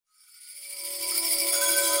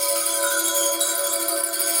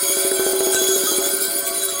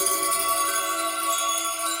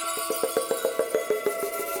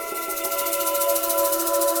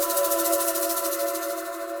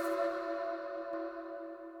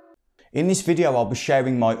In this video, I'll be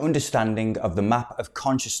sharing my understanding of the map of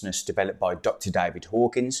consciousness developed by Dr. David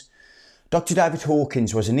Hawkins. Dr. David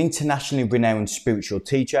Hawkins was an internationally renowned spiritual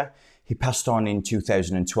teacher. He passed on in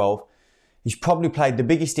 2012. He's probably played the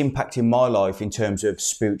biggest impact in my life in terms of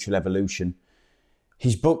spiritual evolution.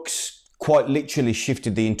 His books quite literally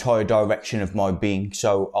shifted the entire direction of my being,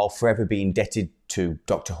 so I'll forever be indebted to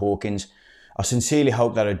Dr. Hawkins. I sincerely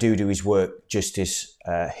hope that I do his work justice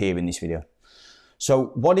here in this video.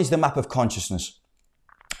 So what is the map of consciousness?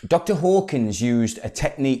 Dr. Hawkins used a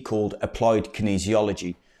technique called applied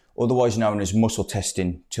kinesiology, otherwise known as muscle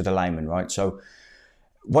testing to the layman, right? So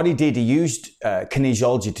what he did, he used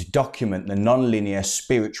kinesiology to document the non-linear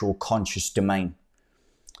spiritual conscious domain.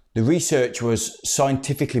 The research was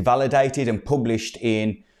scientifically validated and published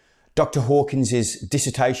in Dr. Hawkins's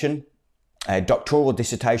dissertation, a doctoral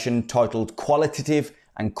dissertation titled Qualitative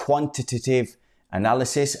and Quantitative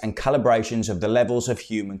Analysis and Calibrations of the Levels of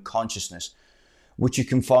Human Consciousness, which you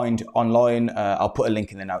can find online. I'll put a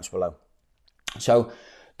link in the notes below. So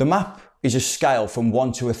the map is a scale from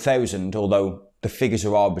 1 to 1,000, although the figures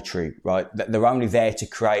are arbitrary, right? They're only there to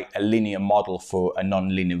create a linear model for a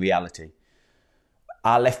non-linear reality.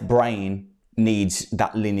 Our left brain needs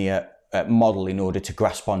that linear model in order to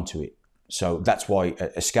grasp onto it. So that's why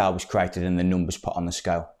a scale was created and the numbers put on the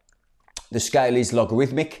scale. The scale is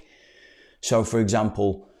logarithmic. So for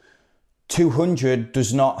example, 200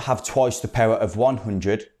 does not have twice the power of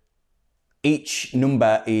 100. Each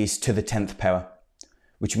number is to the 10th power,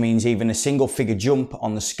 which means even a single figure jump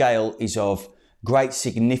on the scale is of great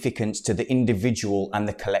significance to the individual and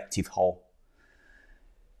the collective whole.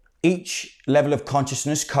 Each level of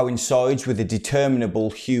consciousness coincides with a determinable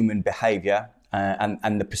human behavior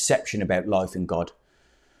and the perception about life and God.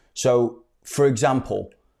 So, for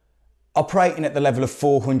example, operating at the level of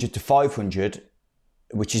 400 to 500,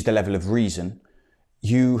 which is the level of reason,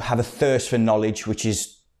 you have a thirst for knowledge which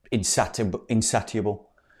is insatiable.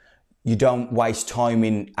 You don't waste time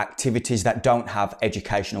in activities that don't have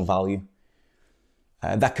educational value.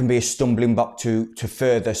 That can be a stumbling block to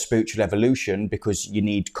further spiritual evolution because you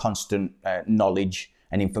need constant knowledge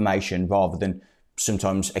and information rather than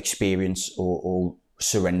sometimes experience or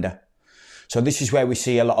surrender. So this is where we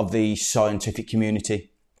see a lot of the scientific community.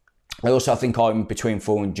 I also think I'm between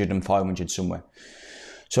 400 and 500 somewhere.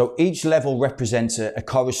 So each level represents a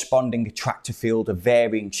corresponding attractor field of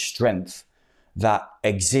varying strength that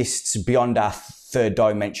exists beyond our third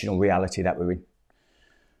dimensional reality that we're in.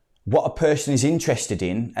 What a person is interested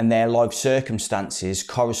in and their life circumstances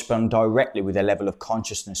correspond directly with the level of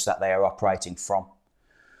consciousness that they are operating from.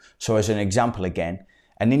 So as an example again,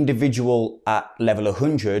 an individual at level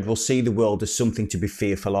 100 will see the world as something to be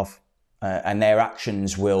fearful of, and their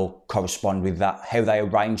actions will correspond with that. How they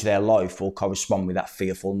arrange their life will correspond with that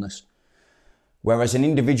fearfulness. Whereas an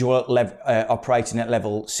individual operating at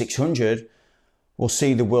level 600 will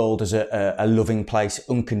see the world as a loving place,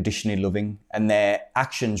 unconditionally loving, and their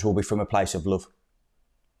actions will be from a place of love.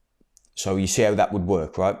 So you see how that would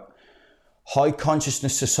work, right? High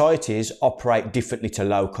consciousness societies operate differently to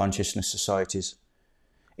low consciousness societies.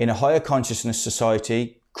 In a higher consciousness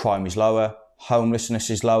society, crime is lower, homelessness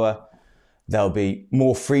is lower, there'll be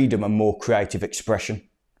more freedom and more creative expression.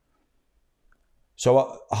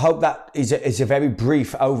 So I hope that is a very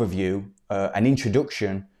brief overview, an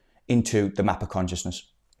introduction into the map of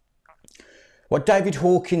consciousness. What David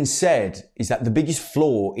Hawkins said is that the biggest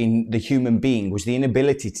flaw in the human being was the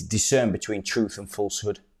inability to discern between truth and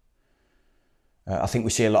falsehood. I think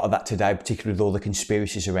we see a lot of that today, particularly with all the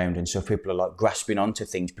conspiracies around, and so people are like grasping onto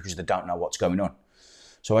things because they don't know what's going on.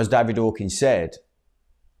 So as David Hawkins said,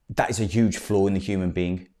 that is a huge flaw in the human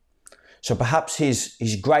being. So perhaps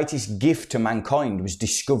his greatest gift to mankind was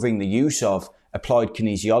discovering the use of applied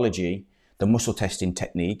kinesiology, the muscle testing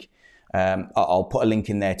technique. I'll put a link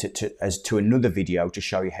in there to another video to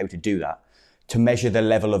show you how to do that, to measure the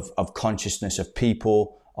level of consciousness of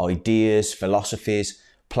people, ideas, philosophies,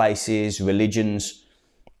 places, religions.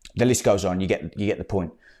 The list goes on, you get the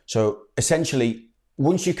point. So essentially,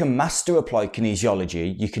 once you can master applied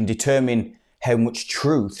kinesiology, you can determine how much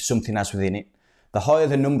truth something has within it. The higher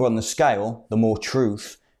the number on the scale, the more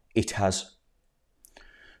truth it has.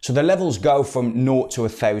 So the levels go from 0 to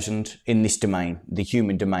 1,000 in this domain, the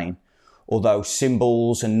human domain, although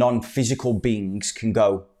symbols and non-physical beings can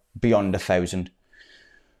go beyond 1,000.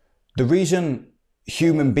 The reason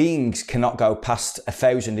human beings cannot go past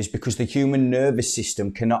 1,000 is because the human nervous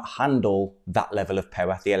system cannot handle that level of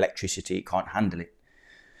power, the electricity, it can't handle it.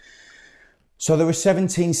 So there are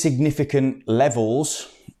 17 significant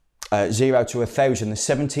levels 0 to 1,000, there's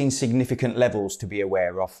 17 significant levels to be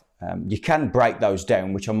aware of. You can break those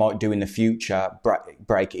down, which I might do in the future,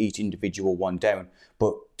 break each individual one down.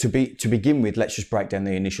 But to begin with, let's just break down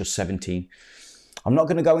the initial 17. I'm not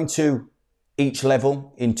going to go into each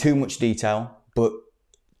level in too much detail, but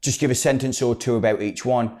just give a sentence or two about each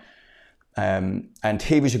one. And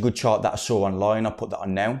here is a good chart that I saw online. I'll put that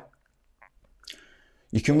on now.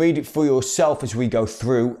 You can read it for yourself as we go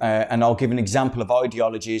through, and I'll give an example of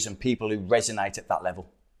ideologies and people who resonate at that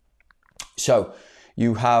level. So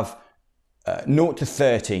you have 0 to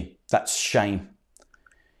 30, that's shame.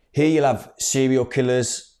 Here you'll have serial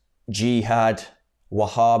killers, jihad,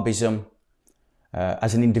 Wahhabism.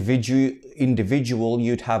 As an individual,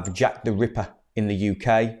 you'd have Jack the Ripper in the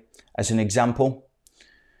UK as an example.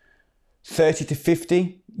 30 to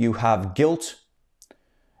 50, you have guilt.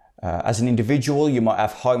 As an individual, you might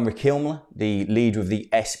have Heinrich Himmler, the leader of the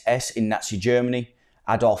SS in Nazi Germany,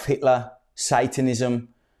 Adolf Hitler, Satanism,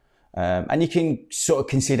 and you can sort of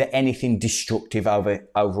consider anything destructive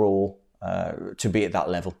overall to be at that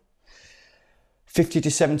level. 50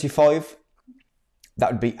 to 75,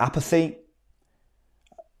 that would be apathy,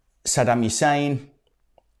 Saddam Hussein,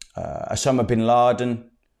 Osama bin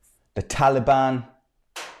Laden, the Taliban,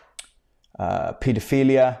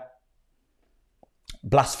 paedophilia,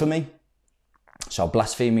 blasphemy. So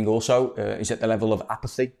blaspheming also is at the level of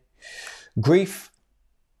apathy. Grief,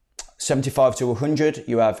 75 to 100.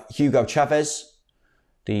 You have Hugo Chavez,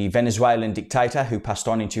 the Venezuelan dictator who passed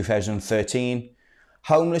on in 2013.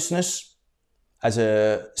 Homelessness as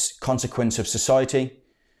a consequence of society.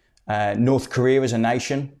 North Korea as a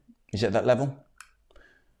nation is at that level.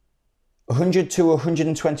 100 to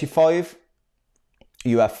 125.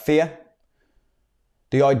 You have fear.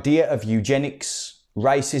 The idea of eugenics,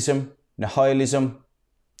 racism, nihilism,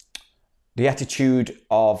 the attitude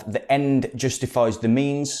of the end justifies the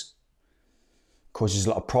means, causes a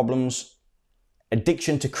lot of problems.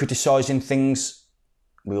 Addiction to criticising things,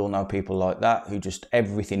 we all know people like that who just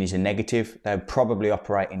everything is a negative. They're probably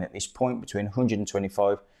operating at this point between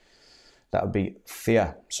 125, that would be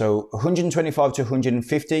fear. So 125 to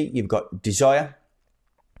 150, you've got desire.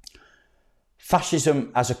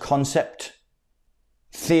 Fascism as a concept,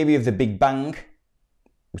 theory of the Big Bang,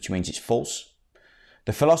 which means it's false.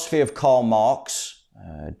 The philosophy of Karl Marx,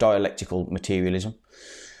 dialectical materialism.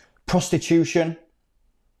 Prostitution,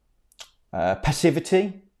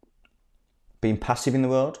 passivity, being passive in the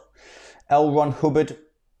world. L. Ron Hubbard,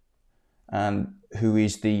 who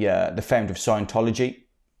is the founder of Scientology.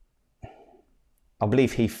 I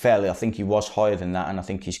believe he fell. I think he was higher than that, and I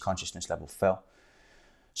think his consciousness level fell.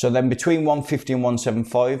 So then between 150 and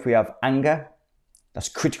 175, we have anger. That's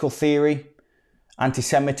critical theory,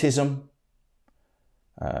 anti-Semitism,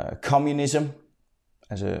 communism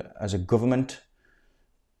as a government,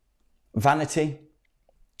 vanity,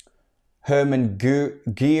 Hermann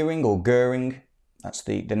Goering, that's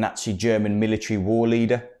the Nazi German military war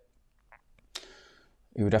leader.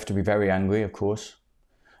 He would have to be very angry, of course.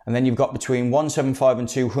 And then you've got between 175 and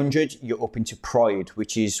 200, you're up into pride,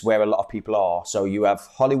 which is where a lot of people are. So you have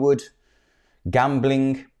Hollywood,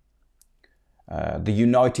 gambling, the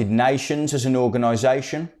United Nations as an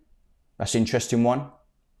organisation. That's an interesting one.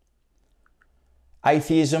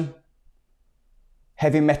 Atheism,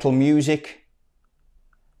 heavy metal music,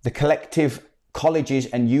 the collective colleges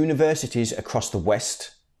and universities across the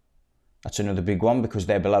West. That's another big one because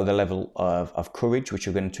they're below the level of courage, which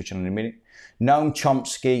we're going to touch on in a minute. Noam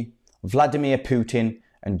Chomsky, Vladimir Putin,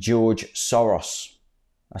 and George Soros.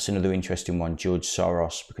 That's another interesting one, George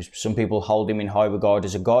Soros, because some people hold him in high regard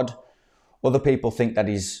as a god. Other people think that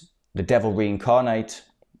he's the devil reincarnate.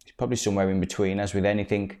 He's probably somewhere in between, as with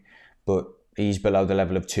anything, but he's below the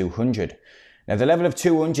level of 200. Now, the level of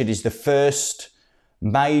 200 is the first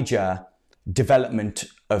major development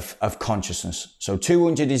of consciousness. So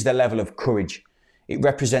 200 is the level of courage. It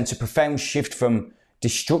represents a profound shift from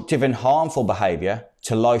destructive and harmful behavior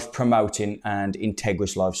to life-promoting and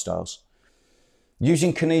integrous lifestyles.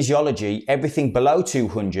 Using kinesiology, everything below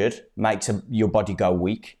 200 makes your body go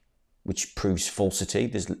weak, which proves falsity.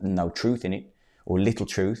 There's no truth in it, or little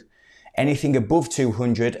truth. Anything above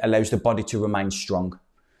 200 allows the body to remain strong.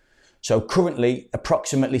 So currently,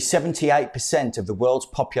 approximately 78% of the world's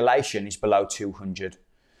population is below 200,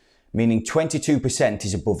 meaning 22%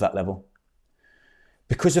 is above that level.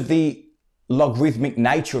 Because of the logarithmic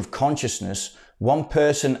nature of consciousness, one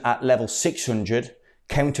person at level 600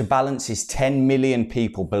 counterbalances 10 million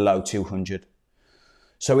people below 200.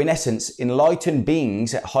 So in essence, enlightened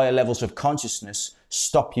beings at higher levels of consciousness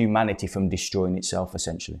stop humanity from destroying itself,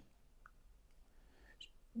 essentially.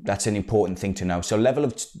 That's an important thing to know. So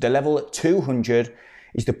the level at 200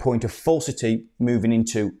 is the point of falsity moving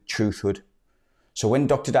into truthhood. So when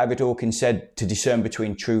Dr. David Hawkins said to discern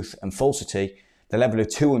between truth and falsity, the level of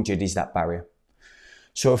 200 is that barrier.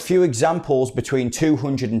 So a few examples between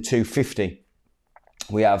 200 and 250.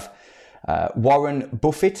 We have Warren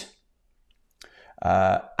Buffett,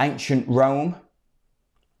 ancient Rome,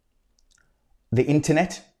 the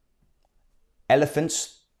internet,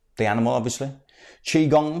 elephants, the animal obviously,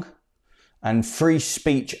 Qigong, and free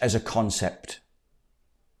speech as a concept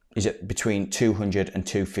is at between 200 and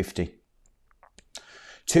 250.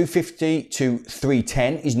 250 to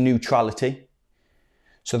 310 is neutrality.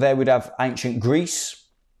 So there we'd have ancient Greece,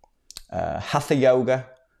 Hatha Yoga,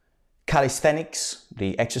 calisthenics,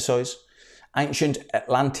 the exercise, ancient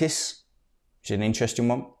Atlantis, which is an interesting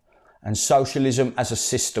one, and socialism as a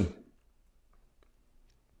system.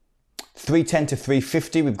 310 to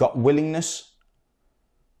 350, we've got willingness.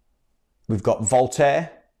 We've got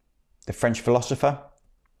Voltaire, the French philosopher,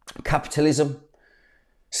 capitalism,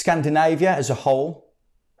 Scandinavia as a whole.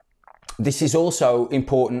 This is also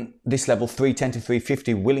important, this level 310 to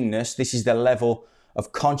 350, willingness. This is the level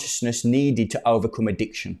of consciousness needed to overcome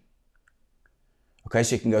addiction. Okay,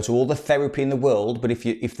 so you can go to all the therapy in the world, but if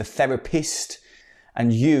the therapist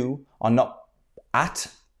and you are not at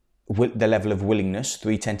the level of willingness,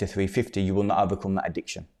 310 to 350, you will not overcome that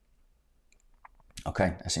addiction.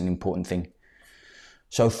 Okay, that's an important thing.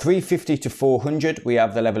 So 350 to 400, we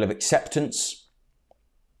have the level of acceptance.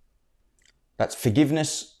 That's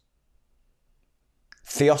forgiveness.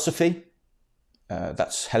 Theosophy,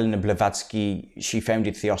 that's Helena Blavatsky, she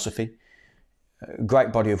founded Theosophy.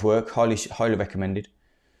 Great body of work, highly recommended.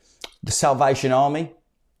 The Salvation Army,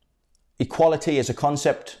 equality as a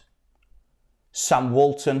concept. Sam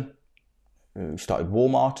Walton, who started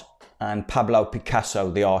Walmart, and Pablo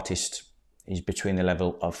Picasso, the artist, is between the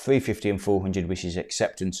level of 350 and 400, which is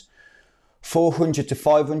acceptance. 400 to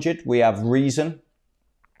 500, we have reason.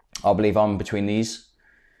 I believe I'm between these.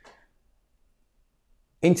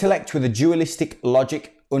 Intellect with a dualistic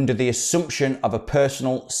logic under the assumption of a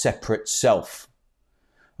personal separate self.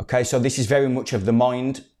 Okay, so this is very much of the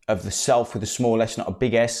mind, of the self with a small s, not a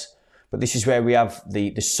big S. But this is where we have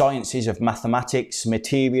the sciences of mathematics,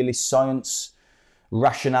 materialist science,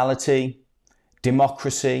 rationality,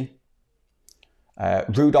 democracy.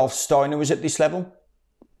 Rudolf Steiner was at this level,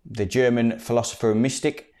 the German philosopher and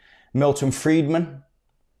mystic. Milton Friedman,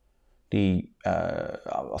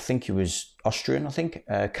 I think he was Austrian,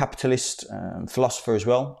 capitalist philosopher as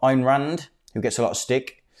well. Ayn Rand, who gets a lot of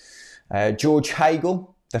stick. George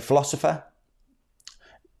Hegel, the philosopher.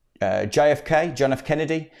 JFK, John F.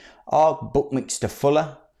 Kennedy. R. Buckminster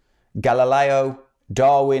Fuller. Galileo,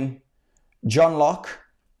 Darwin, John Locke,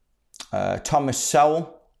 Thomas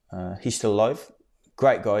Sowell, he's still alive,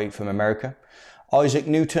 great guy from America. Isaac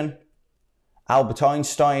Newton, Albert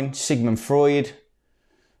Einstein, Sigmund Freud.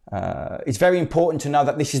 It's very important to know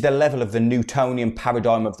that this is the level of the Newtonian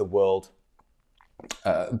paradigm of the world,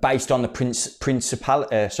 based on the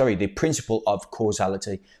principle of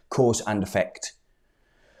causality, cause and effect.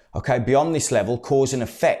 Okay, beyond this level, cause and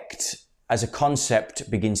effect as a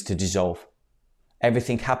concept begins to dissolve.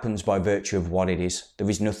 Everything happens by virtue of what it is. There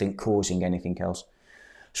is nothing causing anything else.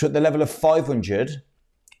 So at the level of 500,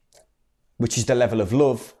 which is the level of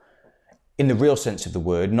love, in the real sense of the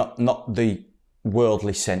word, not the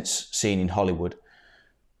worldly sense seen in Hollywood.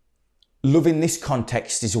 Love in this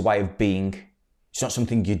context is a way of being. It's not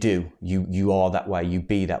something you do. You are that way. You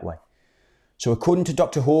be that way. So according to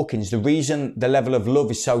Dr. Hawkins, the reason the level of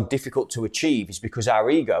love is so difficult to achieve is because our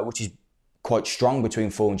ego, which is quite strong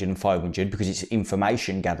between 400 and 500 because it's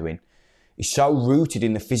information gathering, is so rooted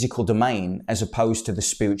in the physical domain as opposed to the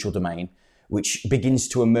spiritual domain, which begins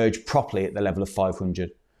to emerge properly at the level of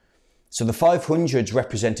 500. So the 500s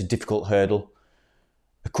represent a difficult hurdle.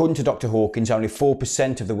 According to Dr. Hawkins, only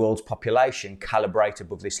 4% of the world's population calibrate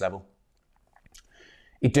above this level.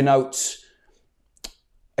 It denotes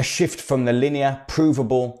a shift from the linear,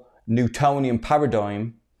 provable, Newtonian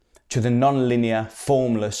paradigm to the non-linear,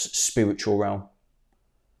 formless spiritual realm.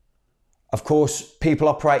 Of course, people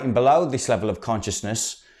operating below this level of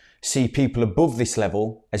consciousness see people above this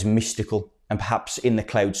level as mystical and perhaps in the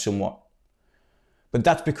clouds somewhat. But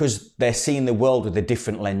that's because they're seeing the world with a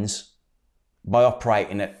different lens by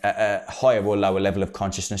operating at a higher or lower level of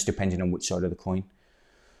consciousness, depending on which side of the coin.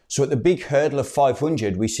 So at the big hurdle of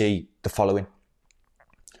 500, we see the following,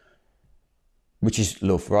 which is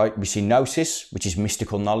love, right? We see Gnosis, which is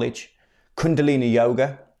mystical knowledge, Kundalini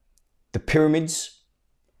Yoga, the pyramids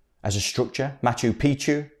as a structure, Machu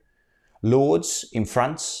Picchu, Lourdes in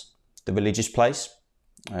France, the religious place.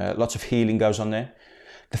 Lots of healing goes on there.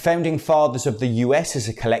 The founding fathers of the US as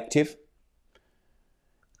a collective,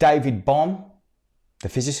 David Bohm, the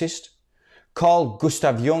physicist, Carl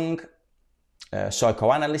Gustav Jung,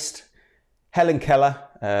 psychoanalyst, Helen Keller,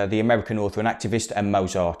 the American author and activist, and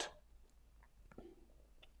Mozart.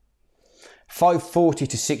 540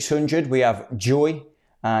 to 600, we have joy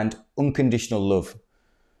and unconditional love.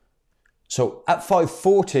 So at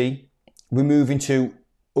 540, we move into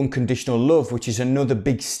unconditional love, which is another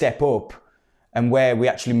big step up, and where we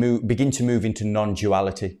actually begin to move into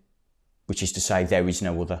non-duality, which is to say there is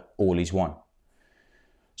no other, all is one.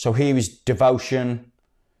 So here is devotion,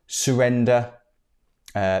 surrender,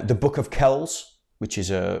 the Book of Kells, which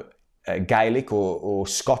is a Gaelic or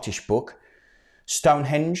Scottish book,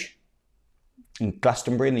 Stonehenge in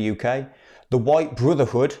Glastonbury in the UK, the White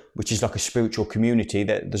Brotherhood, which is like a spiritual community.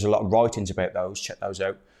 There's a lot of writings about those, check those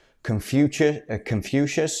out.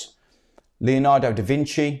 Confucius, Leonardo da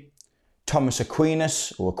Vinci, Thomas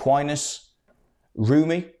Aquinas,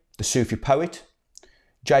 Rumi, the Sufi poet,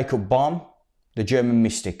 Jacob Bohm, the German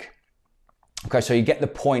mystic. Okay, so you get the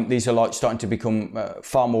point. These are like starting to become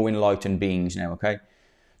far more enlightened beings now, okay?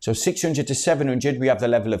 So 600 to 700, we have the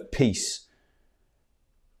level of peace.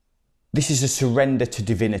 This is a surrender to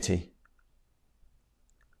divinity.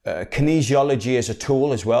 Kinesiology as a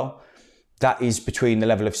tool as well. That is between the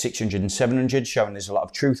level of 600 and 700, showing there's a lot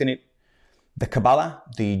of truth in it. The Kabbalah,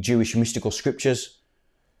 the Jewish mystical scriptures.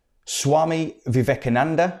 Swami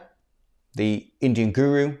Vivekananda, the Indian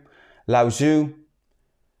guru. Lao Tzu,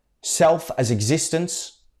 self as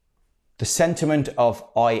existence. The sentiment of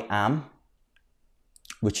I am,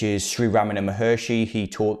 which is Sri Ramana Maharshi. He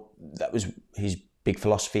taught, that was his big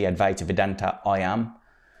philosophy, Advaita Vedanta, I am.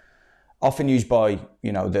 Often used by,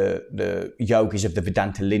 the yogis of the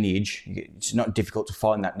Vedanta lineage. It's not difficult to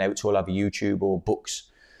find that now. It's all over YouTube or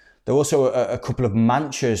books. There are also a couple of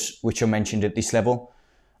mantras which are mentioned at this level.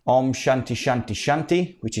 Om Shanti Shanti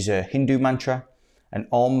Shanti, which is a Hindu mantra, and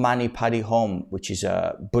Om Mani Padme Hum, which is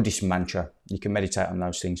a Buddhist mantra. You can meditate on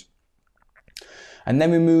those things. And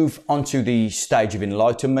then we move on to the stage of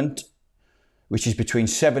enlightenment, which is between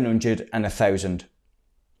 700 and 1,000.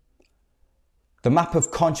 The map of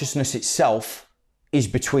consciousness itself is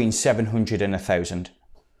between 700 and 1,000.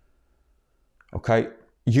 Okay,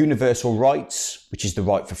 universal rights, which is the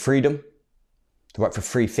right for freedom, the right for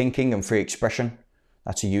free thinking and free expression.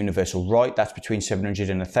 That's a universal right. That's between 700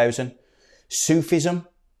 and 1,000. Sufism,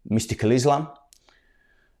 mystical Islam,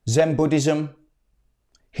 Zen Buddhism,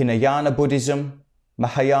 Hinayana Buddhism,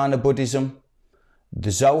 Mahayana Buddhism,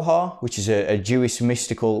 the Zohar, which is a Jewish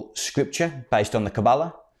mystical scripture based on the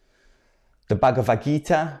Kabbalah, the Bhagavad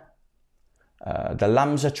Gita, the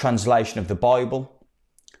Lamsa translation of the Bible,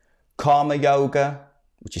 Karma Yoga,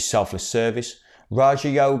 which is selfless service, Raja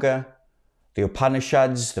Yoga, the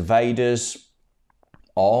Upanishads, the Vedas,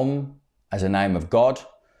 Om as a name of God,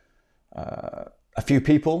 a few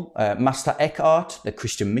people, Master Eckhart, the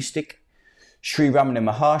Christian mystic, Sri Ramana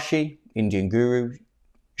Maharshi, Indian guru,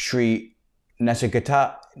 Sri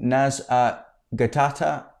Nisargadatta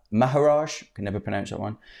Maharaj, can never pronounce that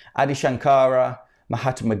one, Adi Shankara,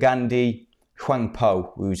 Mahatma Gandhi, Huang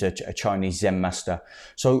Po, who's a Chinese Zen master.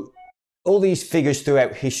 So all these figures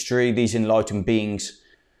throughout history, these enlightened beings,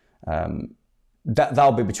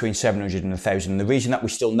 they'll be between 700 and 1,000. The reason that we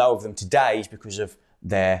still know of them today is because of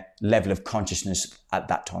their level of consciousness at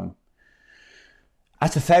that time.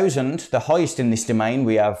 At 1,000, the highest in this domain,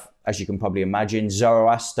 we have, as you can probably imagine,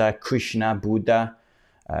 Zoroaster, Krishna, Buddha,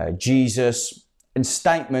 Jesus, and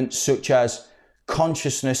statements such as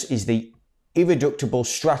consciousness is the irreducible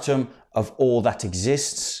stratum of all that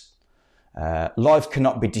exists. Life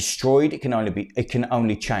cannot be destroyed, it can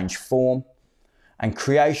only change form. And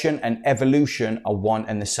creation and evolution are one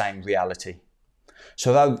and the same reality.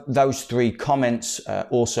 So those three comments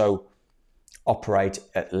also operate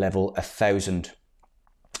at level 1,000.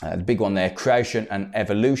 The big one there, creation and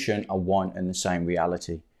evolution are one and the same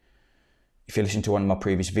reality. If you listen to one of my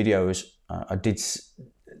previous videos, I did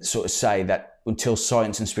sort of say that until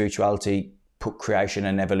science and spirituality put creation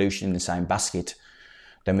and evolution in the same basket,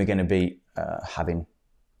 then we're going to be having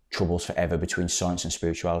troubles forever between science and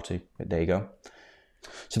spirituality. But there you go.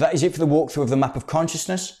 So that is it for the walkthrough of the map of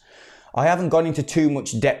consciousness. I haven't gone into too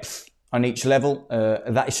much depth on each level.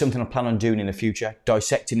 That is something I plan on doing in the future,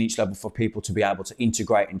 dissecting each level for people to be able to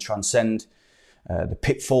integrate and transcend the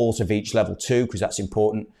pitfalls of each level too, because that's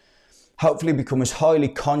important. Hopefully become as highly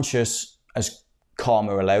conscious as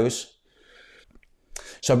karma allows.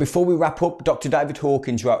 So before we wrap up, Dr. David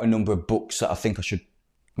Hawkins wrote a number of books that I think I should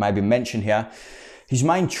maybe mention here. His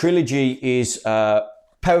main trilogy is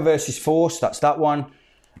Power versus Force, that's that one.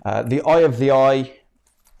 The Eye of the I,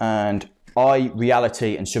 and I,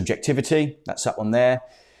 Reality and Subjectivity, that's that one there.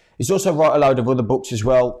 He's also wrote a load of other books as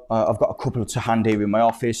well. I've got a couple to hand here in my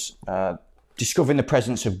office. Discovering the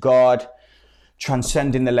Presence of God,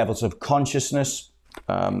 Transcending the Levels of Consciousness.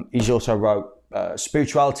 He's also wrote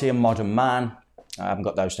Spirituality and Modern Man. I haven't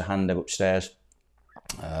got those to hand, they're upstairs.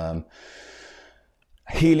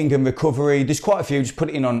 Healing and Recovery. There's quite a few. Just put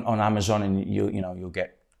it in on Amazon and you'll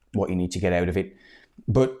get what you need to get out of it.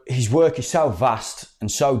 But his work is so vast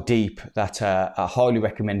and so deep that I highly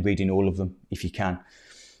recommend reading all of them if you can.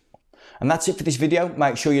 And that's it for this video.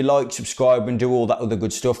 Make sure you like, subscribe and do all that other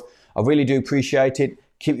good stuff. I really do appreciate it.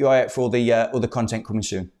 Keep your eye out for the other content coming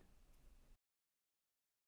soon.